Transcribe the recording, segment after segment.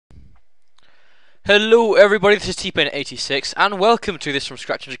Hello everybody, this is TPN86 and welcome to this From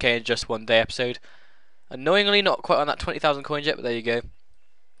Scratch 100k in Just One Day episode. Annoyingly not quite on that 20,000 coins yet, but there you go.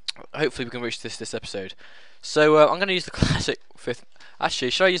 Hopefully we can reach this episode. So I'm going to use the classic fifth... Actually,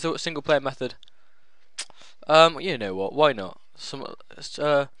 should I use the single player method? You know what, why not? Yeah, let's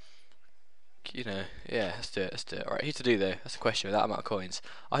do it. Alright, who to do though? That's the question with that amount of coins.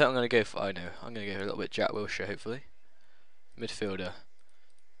 I think I'm going to go for, I'm going to go for a little bit Jack Wilshere, hopefully. Midfielder.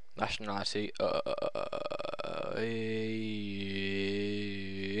 Nationality,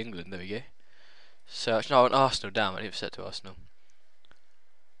 England, there we go. Search, no, an Arsenal, damn, I didn't even set to Arsenal.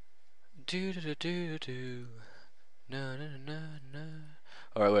 Do do do do do. No no no no.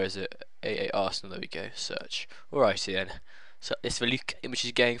 Alright, where is it? AA Arsenal, there we go. Search. Alrighty then. So this is the Luke which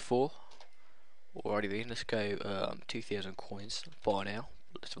is going for. Alrighty then, let's go 2,000 coins. Buy now.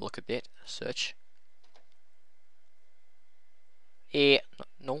 Let's have a look at that. Search.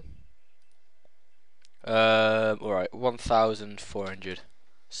 No. Alright, 1,400.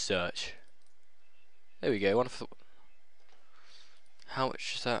 Search. There we go. How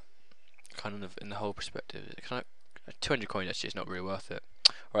much is that? Kind of in the whole perspective. 200 coins actually is not really worth it.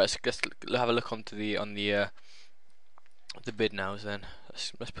 Alright, let's have a look onto the bid nows then.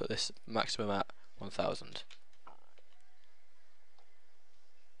 Let's put this maximum at 1,000.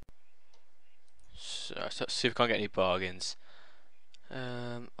 So let's see if we can't get any bargains.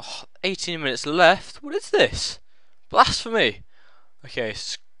 18 minutes left. What is this? Blasphemy. Okay,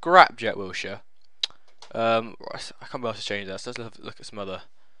 scrap Jet Wilshere. I can't be able to change that. So let's look at some other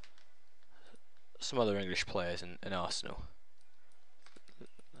English players in Arsenal.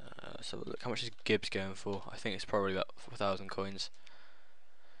 So look, how much is Gibbs going for? I think it's probably about 4,000 coins.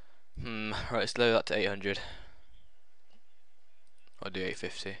 Right, let's lower that to 800. I'll do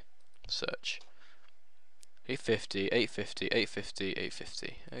 850. Search. 850, 850, 850,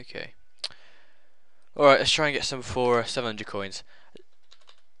 850. Okay. Alright, let's try and get some for 700 coins.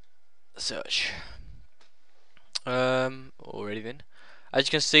 Search. Already then. As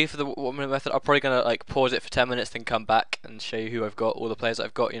you can see, for the 1 minute method, I'm probably gonna like pause it for 10 minutes, then come back and show you who I've got, all the players that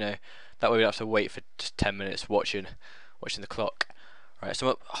I've got. You know, that way we don't have to wait for just 10 minutes watching the clock. Right, so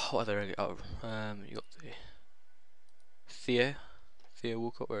what other? You got the Theo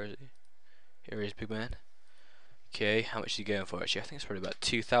Walcott. Where is he? Here he is, big man. Okay, how much is he going for? Actually, I think it's probably about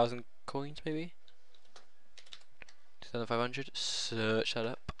 2,000 coins, maybe 2,500. Search that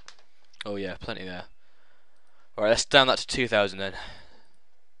up. Oh yeah, plenty there. Alright, let's down that to 2,000 then.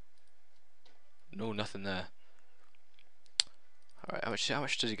 No, nothing there. Alright, how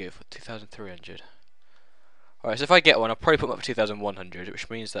much does he go for? 2,300. Alright, so if I get one, I'll probably put him up for 2,100, which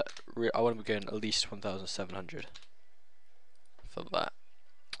means that I want to be going at least 1,700 for that.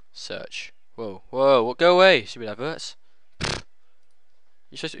 Search. Whoa, what? Go away! Stupid adverts.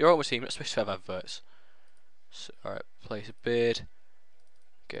 You're almost team. You're not supposed to have adverts. So, alright, place a bid.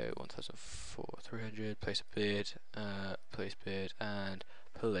 Go 1,300. Place a bid. Place bid and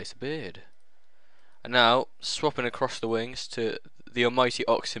place a bid. And now swapping across the wings to the almighty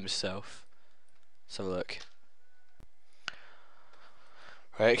Ox himself. Let's have a look.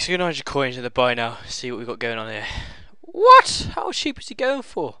 Right, 900 coins in the buy now. See what we've got going on here. What? How cheap is he going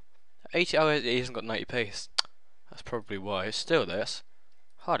for? 80. Oh, he hasn't got 90 pace. That's probably why. Still, that's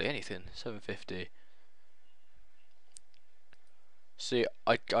hardly anything. 750. See,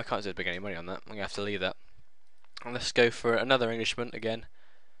 I can't say big any money on that. I'm gonna have to leave that. And let's go for another Englishman again.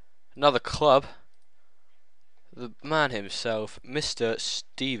 Another club. The man himself, Mr.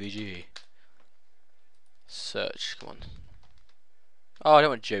 Stevie G. Search. Come on. Oh, I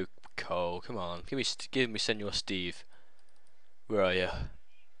don't want Joe Cole. Come on, give me Senor Steve. Where are you?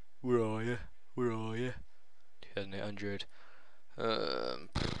 Where are you? Where are you? 2,800.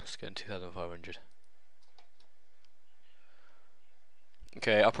 Let's get in 2,500.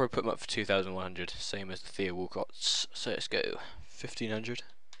 Okay, I'll probably put him up for 2,100, same as the Theo Walcotts. So let's go 1,500.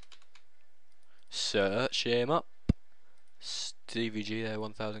 Search him up. Stevie G there,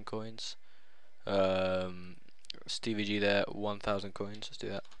 1,000 coins. Stevie G there, 1,000 coins. Let's do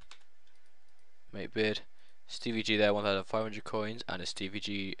that. Make bid. Stevie G there, 1,500 coins, and a Stevie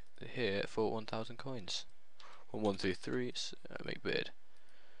G here for 1,000 coins. 1, 2, 3. Make bid.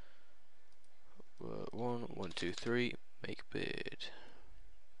 1, 2, 3. Make bid.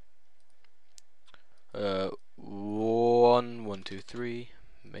 1, 2, 3.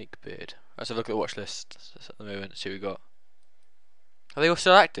 Make bid. Let's have a look at the watch list at the moment. See what we got. Are they all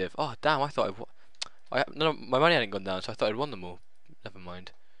still active? Oh damn! I thought no, my money hadn't gone down, so I thought I'd won them all. Never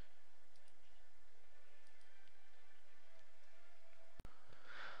mind.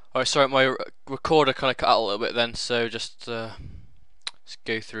 Alright, sorry, my recorder kind of cut out a little bit then, so just let's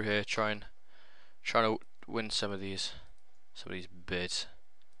go through here, try and Trying to win some of these bids.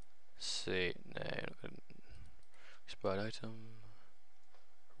 Let's see, no, expired item.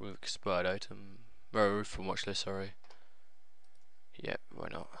 Remove expired item. Remove from watch list. Sorry. Yep, why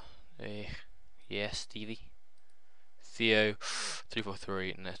not? Yes, Stevie. Theo,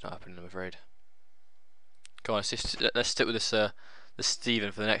 343. No, it's not happening, I'm afraid. Come on, let's stick with this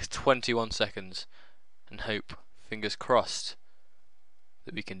Steven for the next 21 seconds and hope, fingers crossed,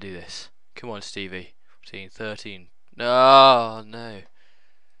 that we can do this. Come on, Stevie. 14, 13. No, no.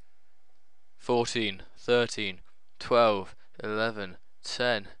 14, 13, 12, 11,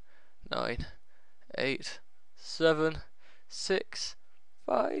 10, 9, 8, 7, 6,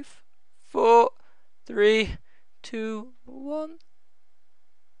 5, 4, 3, 2, 1.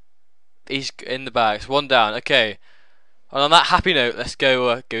 He's in the bag. It's one down. Okay. And on that happy note, let's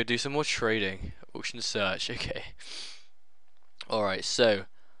go do some more trading. Auction search. Okay. All right. So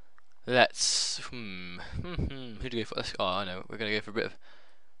let's who do we go for? Oh, I know. We're gonna go for a bit of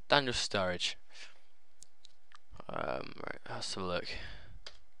Daniel Sturridge. Right. Let's have a look.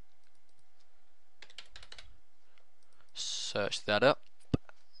 Search that up.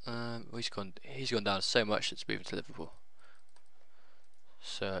 He's gone down so much. It's moving to Liverpool.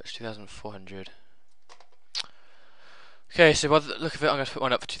 Search 2,400. Okay, so by the look of it, I'm going to put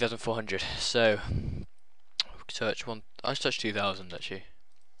mine up for 2,400. So search one. I search 2,000 actually.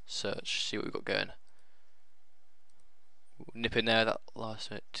 Search. See what we've got going. Nip in there. That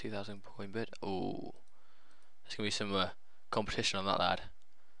last minute 2,000 coin bid. Oh, there's gonna be some competition on that lad.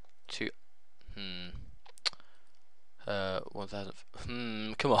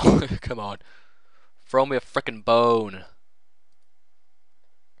 1,000. Come on, come on. Throw me a frickin' bone.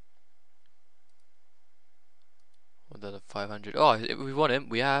 1,500. Oh, we won him.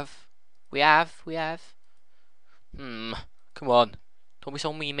 We have. Come on. Don't be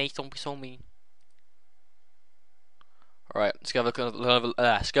so mean, mate. Don't be so mean. Alright, let's go have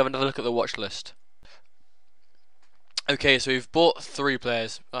another look at the watch list. Okay, so we've bought 3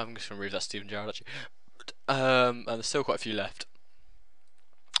 players. I'm just going to remove that Steven Gerrard actually. And there's still quite a few left.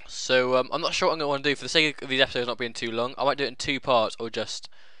 So I'm not sure what I'm going to want to do. For the sake of these episodes not being too long, I might do it in 2 parts or just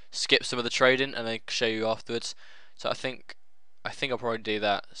skip some of the trading and then show you afterwards. So I think I'll probably do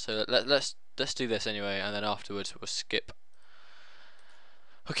that. So let's do this anyway, and then afterwards we'll skip.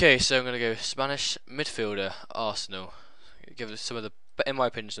 Okay, so I'm gonna go Spanish midfielder, Arsenal. Give us some of the, in my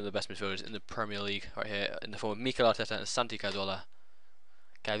opinion, some of the best midfielders in the Premier League right here, in the form of Mikel Arteta and Santi Cazorla.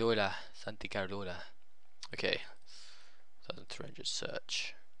 Santi Cazorla. Okay, 1,300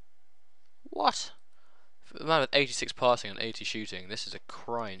 search. What? For the man with 86 passing and 80 shooting, this is a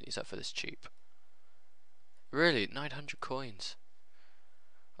crime. He's up for this cheap. Really, 900 coins.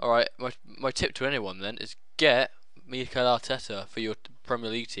 Alright, my tip to anyone then is get Mikel Arteta for your Premier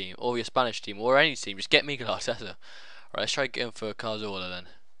League team, or your Spanish team, or any team. Just get Mikel Arteta. Alright, let's try to get him for Cazorla then.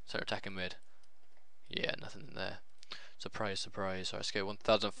 Center attacking mid. Yeah, nothing in there. Surprise, surprise. Alright, let's go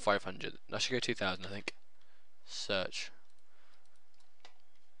 1,500. I should go 2,000, I think. Search.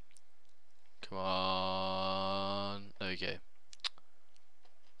 Come on. There we go.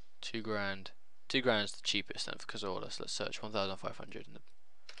 2 grand. 2 grand's the cheapest then for Cazorla, so let's search 1,500.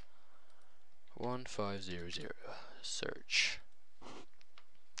 1500. Search.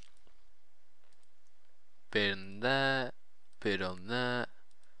 Bid on that. Bid on that.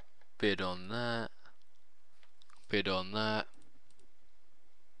 Bid on that. Bid on that.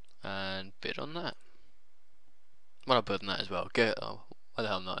 And bid on that. Why not bid on that as well? Go. Oh, why the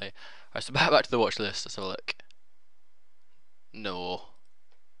hell not? Alright, so back to the watch list. Let's have a look. No.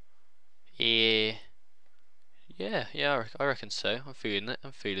 Yeah. Yeah, I reckon so. I'm feeling it.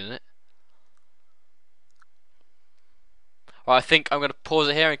 Alright, I think I'm going to pause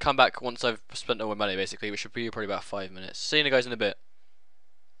it here and come back once I've spent all my money, basically, which should be probably about 5 minutes. See you guys in a bit.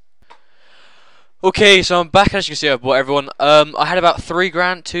 Okay, so I'm back, as you can see I've bought everyone. I had about 3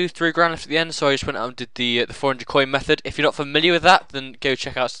 grand, 3 grand left at the end, so I just went out and did the 400 coin method. If you're not familiar with that, then go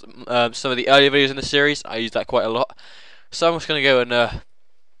check out some of the earlier videos in the series. I use that quite a lot. So I'm just going to go and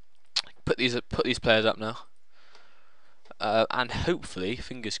put these players up now. And hopefully,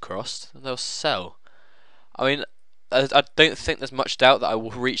 fingers crossed, they'll sell. I mean, I don't think there's much doubt that I will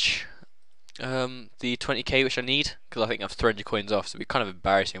reach the 20k which I need, because I think I have 300 coins off, so it'd be kind of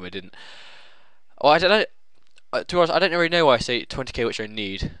embarrassing if I didn't. Well, I don't know. To be honest, I don't really know why I say 20k which I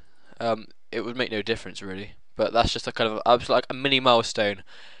need. It would make no difference really, but that's just a kind of like a mini milestone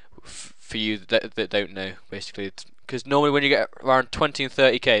for you that don't know, basically. Because normally when you get around 20 and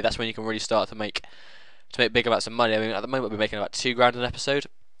 30k, that's when you can really start to make big amounts of money. I mean, at the moment we're making about 2 grand an episode.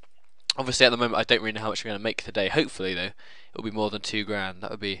 Obviously, at the moment, I don't really know how much we're going to make today. Hopefully, though, it'll be more than 2 grand. That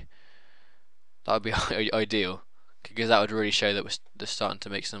would be That would be ideal, because that would really show that they're starting to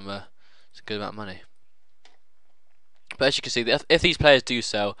make some good amount of money. But as you can see, if these players do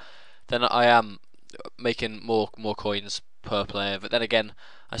sell, then I am making more coins per player. But then again,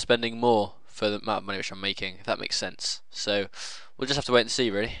 I'm spending more for the amount of money which I'm making, if that makes sense. So we'll just have to wait and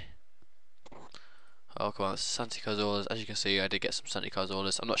see, really. Oh come on, Santi Cazorlas. As you can see, I did get some Santi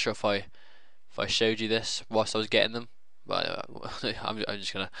Cazorlas. I'm not sure if I showed you this whilst I was getting them, but I'm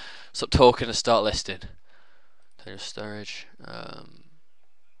just gonna stop talking and start listing. Taylor Sturridge,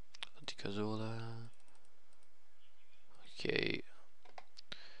 Santi Cazorla. Okay,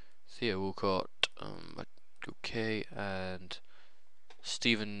 Theo Walcott, okay, and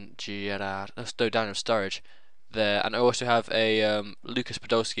Steven Gerrard. No, Daniel Sturridge there, and I also have a Lucas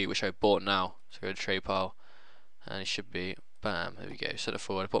Podolski, which I bought now. So go to trade pile, and he should be bam. There we go. Set it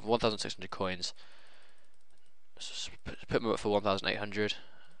forward. I bought 1,600 coins. So put them up for 1,800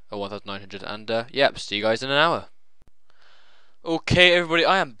 or 1,900, and yep. See you guys in an hour. Okay, everybody,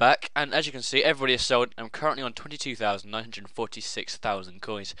 I am back, and as you can see, everybody is sold. I'm currently on 22,946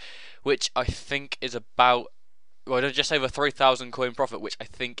 coins, which I think is about, well, just over 3,000 coin profit, which I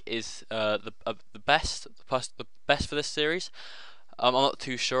think is the best, the best for this series. I'm not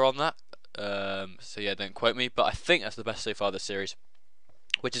too sure on that, so yeah, don't quote me, but I think that's the best so far this series,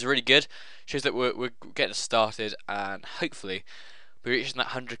 which is really good. Shows that we're getting started, and hopefully we're reaching that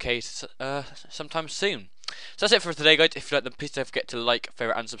 100k sometime soon. So that's it for today, guys. If you like them, please don't forget to like,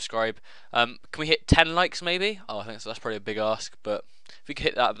 favourite, and subscribe. Can we hit 10 likes, maybe? Oh, I think that's probably a big ask, but if we could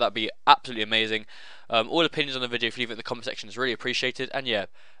hit that, that'd be absolutely amazing. All opinions on the video, if you leave it in the comment section, is really appreciated. And yeah,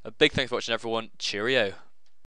 a big thanks for watching, everyone. Cheerio.